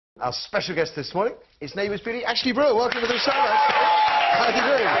Our special guest this morning is Neighbours beauty Ashley Brewer. Welcome to the show, Ashley. How are you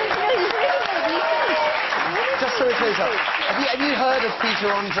doing? Just so it clears up, have you heard of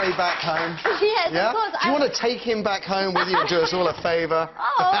Peter Andre back home? Yes, of course. Do you want to take him back home with you and do us all a favour?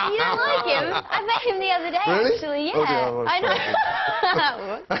 Oh, you don't like him? I met him the other day, really? actually, yeah. Oh dear, I know.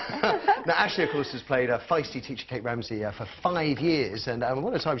 Now, Ashley, of course, has played a feisty teacher, Kate Ramsay, for 5 years, and one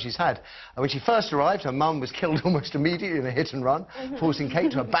of the times she's had, when she first arrived, her mum was killed almost immediately in a hit-and-run, forcing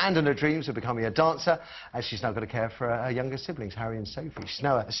Kate to abandon her dreams of becoming a dancer, as she's now got to care for her younger siblings, Harry and Sophie. She's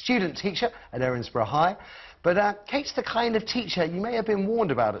now a student teacher at Erinsborough High, but Kate's the kind of teacher you may have been warned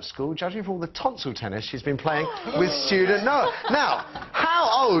about at school, judging from all the tonsil tennis she's been playing with student Noah. Now, how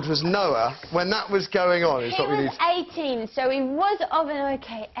old was Noah when that was going on? He was 18, so he was of an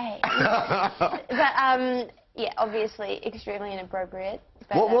okay age. But, yeah, obviously extremely inappropriate.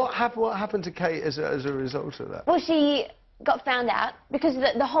 But, what happened to Kate as a result of that? Well, she got found out because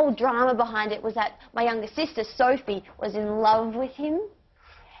the whole drama behind it was that my younger sister, Sophie, was in love with him.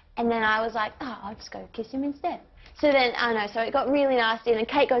 And then I was like, oh, I'll just go kiss him instead. So then, I know, so it got really nasty, and then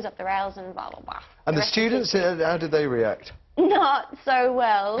Kate goes off the rails and blah, blah, blah. And the students, how did they react? Not so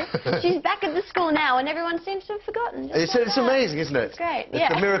well. She's back at the school now, and everyone seems to have forgotten. It's amazing, isn't it? It's great, it's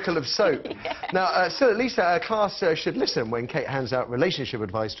yeah. the miracle of soap. Yeah. Now, still, at least our class should listen when Kate hands out relationship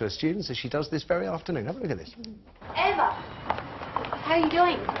advice to her students, as she does this very afternoon. Have a look at this. Eva, how are you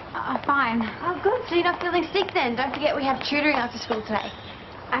doing? Fine. Oh, good. So you're not feeling sick then? Don't forget we have tutoring after school today.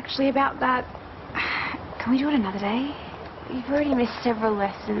 Actually, about that, can we do it another day? You've already missed several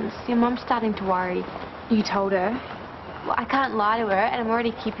lessons. Your mum's starting to worry. You told her. Well, I can't lie to her, and I'm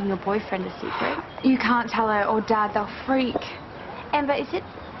already keeping your boyfriend a secret. You can't tell her, or Dad, they'll freak. Amber, is it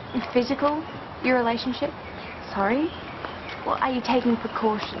physical, your relationship? Sorry? Well, are you taking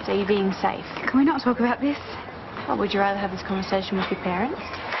precautions? Are you being safe? Can we not talk about this? Or would you rather have this conversation with your parents?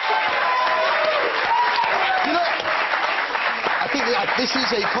 You know, I think this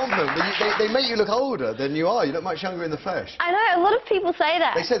is a compliment. They make you look older than you are. You look much younger in the flesh. I know, a lot of people say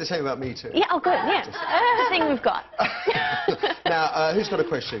that. They say the same about me too. Yeah, oh good, yeah. The thing we've got. Now, who's got a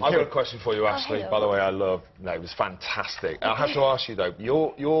question? I've got a question for you, Ashley. By the way, it was fantastic. I have to ask you, though,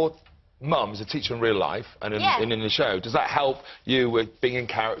 your mum is a teacher in real life and in the show. Does that help you with being in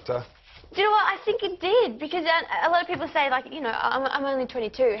character? Do you know what? I think it did, because a lot of people say, like, you know, I'm only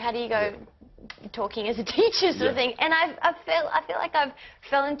 22. How do you go talking as a teacher sort of thing? And I feel like I've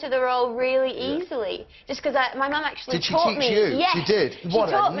fell into the role really easily, just because my mum actually taught me. Did she teach you? Yes, she did. She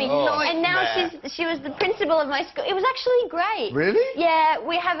taught me, and now she was the principal of my school. It was actually great. Really? Yeah,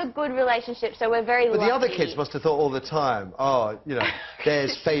 we have a good relationship, so we're very lucky. But the other kids must have thought all the time, oh, you know,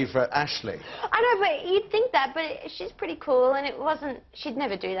 there's favourite Ashley. I know, but you'd think that, but she's pretty cool, and it wasn't. She'd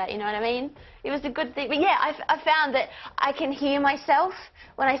never do that, you know what I mean? It was a good thing. But yeah, I found that I can hear myself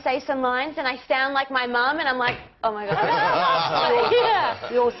when I say some lines, and I sound like my mum, and I'm like, oh my god. Yeah.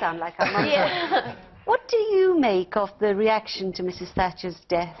 You all sound like our mum. Yeah. What do you make of the reaction to Mrs. Thatcher's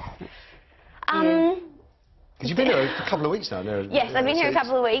death? Because you've been here a couple of weeks now. Yes, I've been here a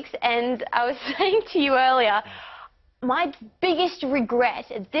couple of weeks, and I was saying to you earlier, my biggest regret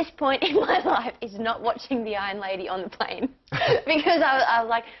at this point in my life is not watching the Iron Lady on the plane. Because I was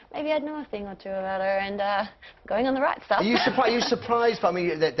like, maybe I'd know a thing or two about her, and going on the right stuff. Are you surprised? I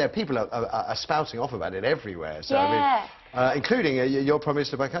mean, there people are spouting off about it everywhere. So, yeah. I mean, including your Prime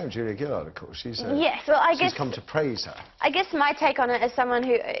Minister back home, Julia Gillard, of course. She's yes, well, she's come to praise her. I guess my take on it, as someone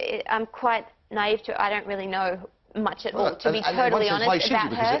who I'm quite naive to, I don't really know much at all, to be totally honest,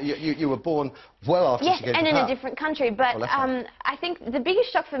 about her. You were born well after she came to power. Yes, and in a different country. But I think the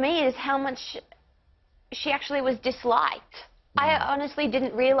biggest shock for me is how much she actually was disliked. I honestly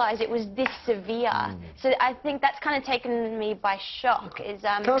didn't realise it was this severe. So I think that's kind of taken me by shock. Can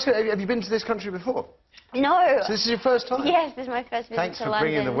I ask you, have you been to this country before? No. So this is your first time? Yes, this is my first visit to London. Thanks for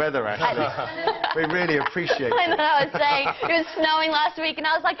bringing the weather, Ashley. We really appreciate it. I know, I was saying, it was snowing last week, and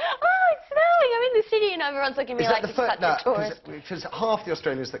I was like, oh, it's snowing, I'm in the city, and everyone's looking at me like such a tourist. Because half the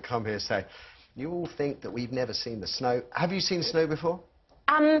Australians that come here say, you all think that we've never seen the snow. Have you seen snow before?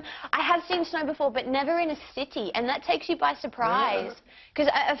 I have seen snow before, but never in a city, and that takes you by surprise. Because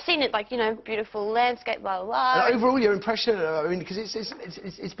I've seen it, like, you know, beautiful landscape, blah, blah, blah. And overall, your impression, I mean, because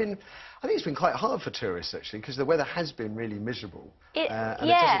it's been, I think it's been quite hard for tourists, actually, because the weather has been really miserable. And it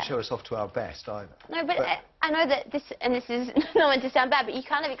doesn't show us off to our best, either. No, but I know that this is not meant to sound bad, but you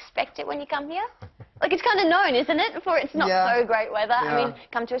kind of expect it when you come here. Like, it's kind of known, isn't it, for it's not so great weather. I mean,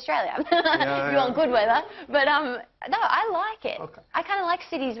 come to Australia if you want good weather. But, no, I like it. I kind of like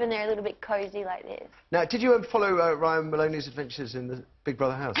cities when they're a little bit cosy like this. Now, did you follow Ryan Maloney's adventures in the Big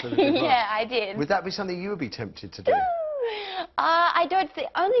Brother house? Yeah, I did. Would that be something you would be tempted to do? I don't think,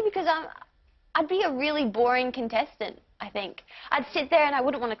 only because I'd be a really boring contestant, I think. I'd sit there and I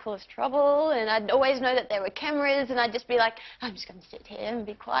wouldn't want to cause trouble, and I'd always know that there were cameras, and I'd just be like, I'm just going to sit here and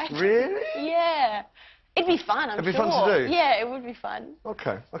be quiet. Really? Yeah. It'd be fun, I'm sure. It'd be fun to do? Yeah, it would be fun.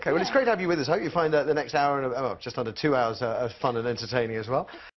 Okay, okay. Well, it's great to have you with us. I hope you find the next hour and just under 2 hours of fun and entertaining as well.